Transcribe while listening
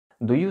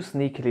Do you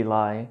sneakily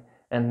lie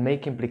and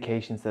make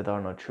implications that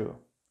are not true?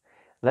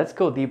 Let's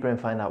go deeper and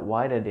find out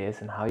why that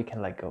is and how you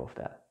can let go of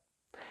that.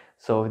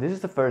 So if this is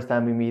the first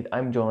time we meet,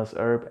 I'm Jonas,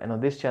 and on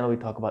this channel we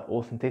talk about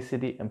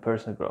authenticity and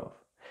personal growth.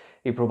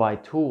 We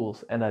provide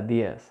tools and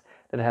ideas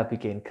that help you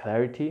gain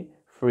clarity,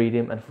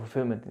 freedom and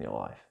fulfillment in your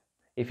life.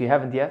 If you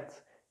haven't yet,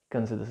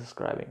 consider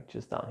subscribing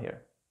just down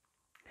here.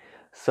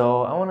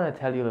 So I want to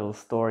tell you a little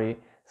story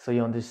so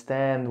you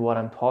understand what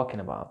I'm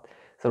talking about.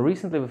 So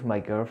recently with my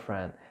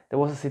girlfriend, there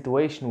was a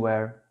situation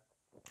where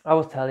I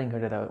was telling her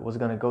that I was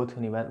going to go to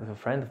an event with a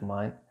friend of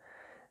mine,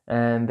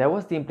 and there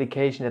was the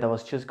implication that I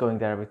was just going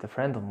there with a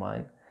friend of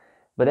mine,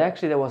 but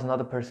actually there was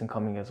another person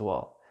coming as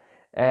well.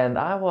 And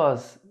I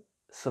was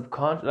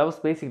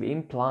basically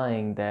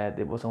implying that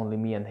it was only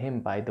me and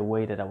him by the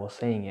way that I was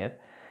saying it.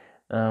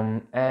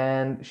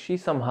 And she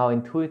somehow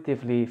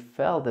intuitively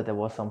felt that there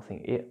was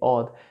something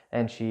odd,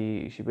 and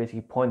she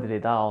basically pointed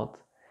it out.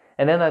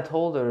 And then I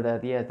told her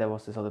that, yeah, there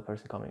was this other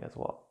person coming as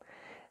well.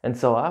 And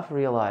so I've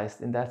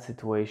realized in that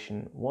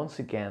situation once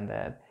again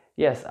that,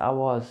 yes, I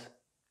was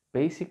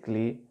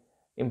basically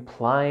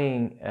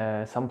implying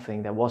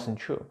something that wasn't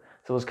true.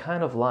 So I was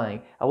kind of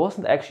lying. I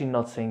wasn't actually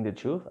not saying the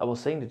truth. I was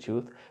saying the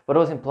truth, but I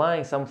was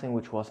implying something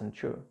which wasn't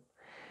true.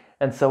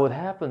 And so what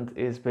happened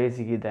is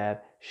basically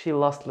that she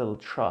lost a little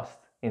trust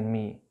in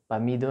me by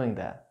me doing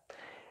that.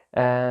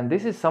 And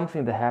this is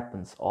something that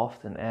happens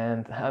often,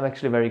 and I'm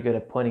actually very good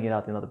at pointing it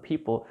out in other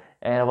people,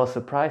 and I was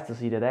surprised to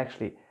see that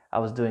actually I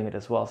was doing it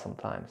as well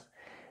sometimes.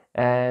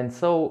 And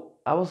so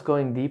I was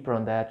going deeper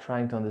on that,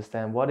 trying to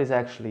understand what is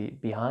actually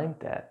behind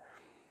that.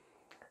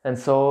 And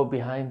so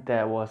behind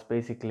that was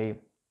basically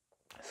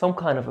some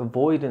kind of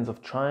avoidance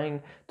of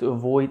trying to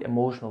avoid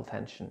emotional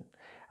tension.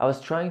 I was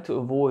trying to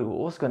avoid what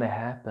was going to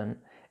happen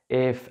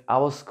if I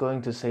was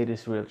going to say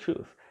this real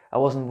truth. I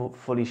wasn't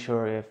fully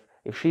sure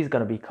if she's going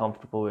to be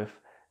comfortable with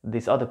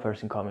this other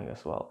person coming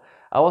as well.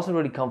 I wasn't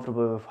really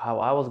comfortable with how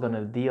I was going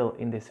to deal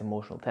in this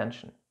emotional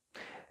tension.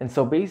 And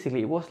so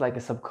basically it was like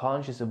a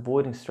subconscious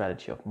avoiding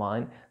strategy of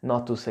mine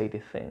not to say the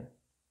thing.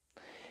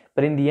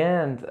 But in the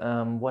end,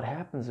 what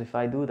happens if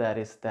I do that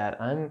is that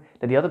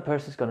the other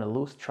person is going to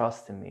lose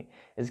trust in me.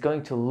 Is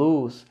going to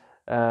lose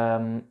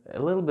a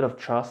little bit of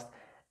trust.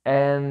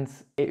 And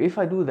if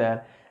I do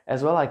that,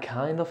 as well, I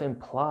kind of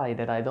imply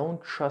that I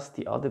don't trust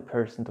the other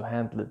person to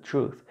handle the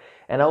truth.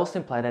 And I also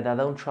imply that I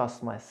don't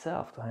trust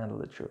myself to handle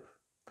the truth.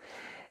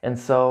 And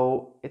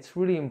so it's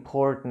really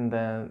important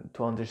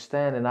to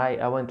understand, and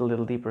I went a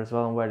little deeper as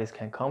well on where this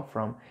can come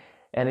from.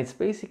 And it's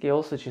basically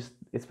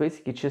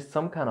just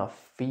some kind of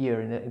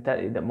fear in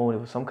that moment.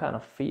 It was some kind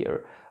of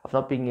fear of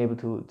not being able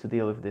to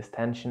deal with this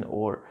tension,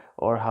 or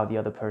how the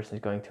other person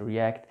is going to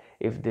react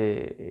if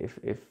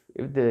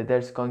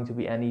there's going to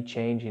be any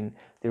change in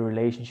the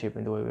relationship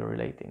and the way we're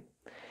relating.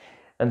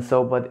 And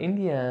so, but in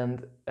the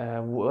end,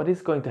 what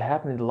is going to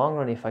happen in the long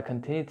run if I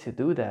continue to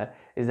do that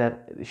is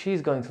that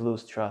she's going to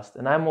lose trust,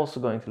 and I'm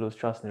also going to lose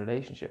trust in the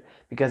relationship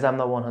because I'm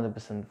not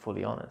 100%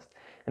 fully honest.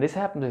 And this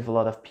happens with a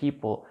lot of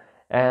people.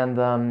 And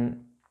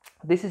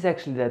this is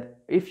actually that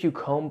if you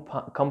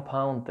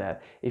compound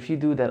that, if you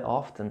do that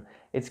often,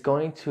 it's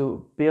going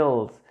to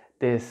build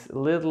this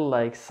little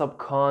like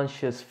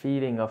subconscious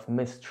feeling of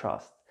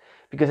mistrust.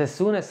 Because as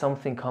soon as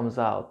something comes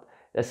out,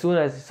 as soon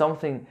as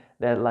something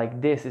that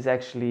like this is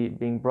actually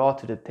being brought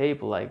to the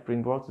table, like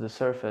being brought to the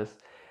surface,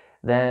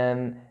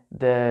 then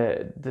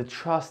the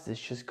trust is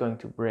just going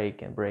to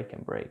break and break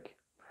and break.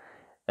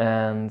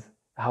 And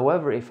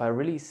however, if I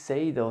really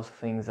say those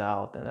things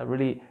out and I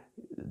really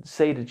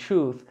say the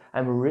truth,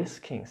 I'm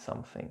risking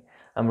something.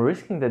 I'm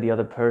risking that the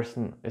other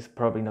person is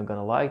probably not going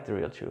to like the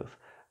real truth,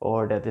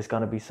 or that there's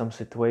going to be some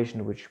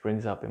situation which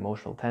brings up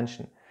emotional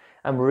tension.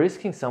 I'm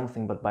risking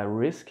something, but by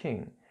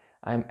risking,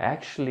 I'm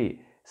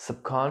actually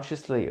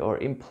subconsciously or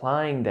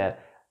implying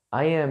that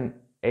I am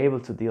able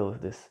to deal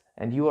with this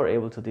and you are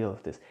able to deal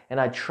with this, and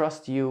I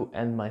trust you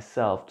and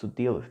myself to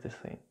deal with this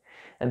thing.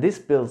 And this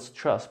builds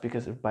trust,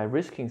 because by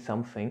risking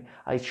something,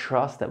 I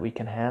trust that we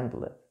can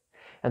handle it.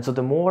 And so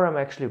the more I'm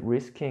actually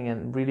risking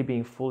and really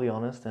being fully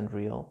honest and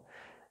real,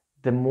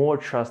 the more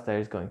trust there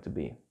is going to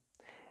be.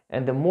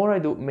 And the more I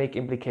do make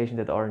implications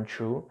that aren't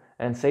true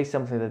and say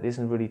something that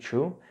isn't really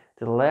true,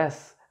 the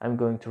less I'm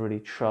going to really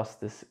trust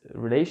this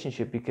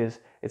relationship, because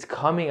it's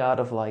coming out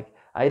of like,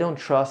 I don't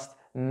trust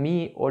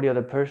me or the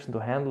other person to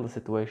handle the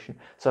situation,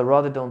 so I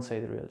rather don't say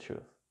the real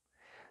truth.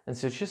 And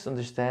so just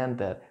understand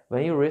that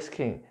when you're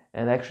risking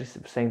and actually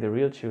saying the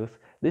real truth,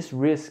 this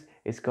risk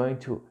is going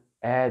to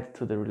add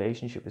to the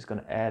relationship, is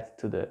going to add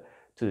to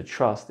the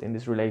trust in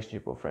this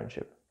relationship or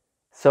friendship.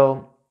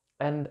 So,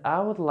 and I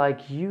would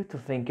like you to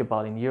think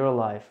about in your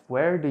life,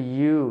 where do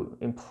you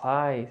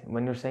imply,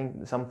 when you're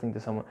saying something to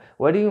someone,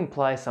 where do you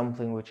imply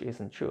something which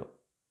isn't true?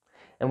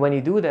 And when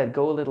you do that,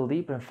 go a little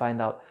deeper and find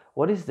out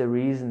what is the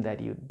reason that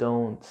you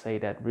don't say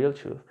that real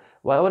truth.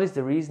 What is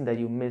the reason that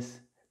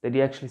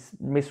you actually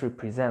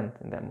misrepresent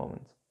in that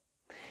moment?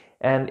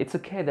 And it's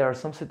okay, there are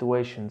some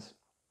situations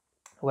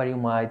where you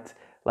might,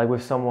 like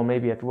with someone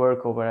maybe at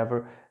work or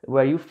wherever,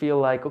 where you feel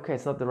like, okay,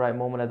 it's not the right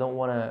moment, I don't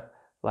want to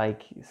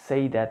like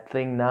say that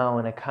thing now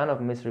and I kind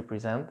of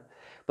misrepresent.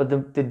 But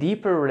the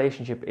deeper a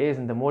relationship is,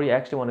 and the more you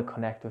actually want to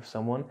connect with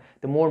someone,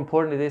 the more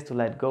important it is to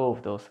let go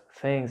of those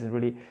things and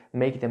really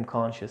make them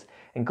conscious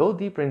and go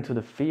deeper into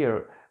the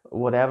fear,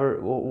 whatever,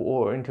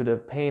 or into the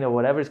pain or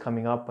whatever is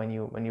coming up when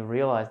you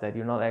realize that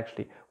you're not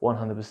actually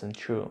 100%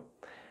 true.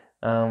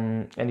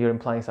 And you're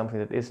implying something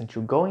that isn't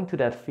true. Going to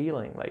that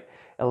feeling, like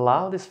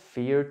allow this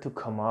fear to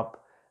come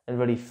up and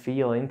really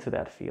feel into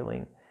that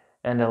feeling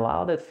and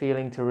allow that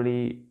feeling to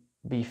really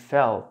be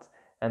felt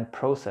and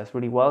processed.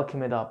 Really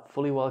welcome it up,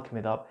 fully welcome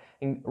it up,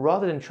 and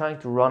rather than trying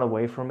to run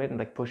away from it and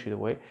like push it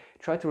away,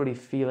 try to really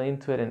feel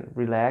into it and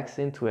relax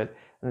into it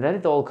and let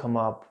it all come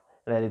up,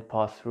 let it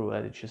pass through,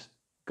 let it just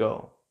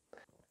go.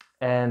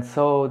 And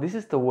so this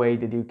is the way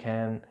that you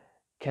can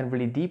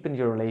really deepen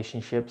your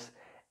relationships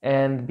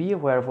and be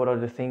aware of what are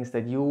the things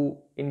that you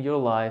in your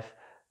life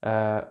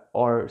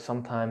are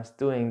sometimes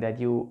doing that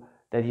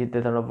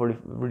are not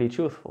really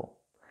truthful.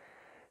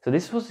 So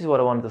this was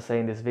what I wanted to say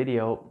in this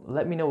video.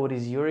 Let me know what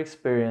is your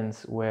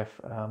experience with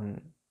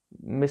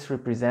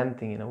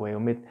misrepresenting in a way,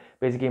 or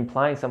basically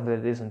implying something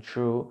that isn't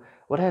true.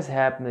 What has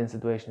happened in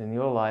situations in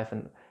your life,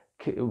 and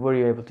were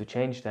you able to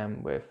change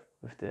them with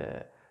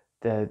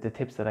the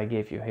tips that I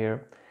gave you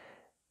here?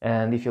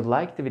 And if you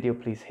liked the video,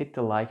 please hit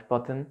the like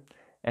button.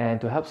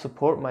 And to help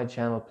support my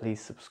channel, please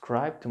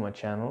subscribe to my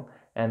channel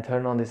and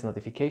turn on this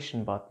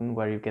notification button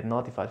where you get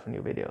notified for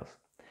new videos.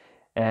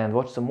 And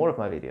watch some more of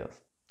my videos.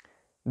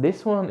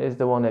 This one is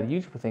the one that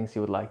YouTube thinks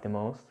you would like the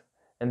most,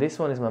 and this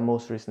one is my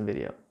most recent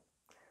video.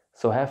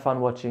 So have fun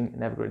watching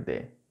and have a great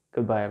day.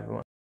 Goodbye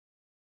everyone.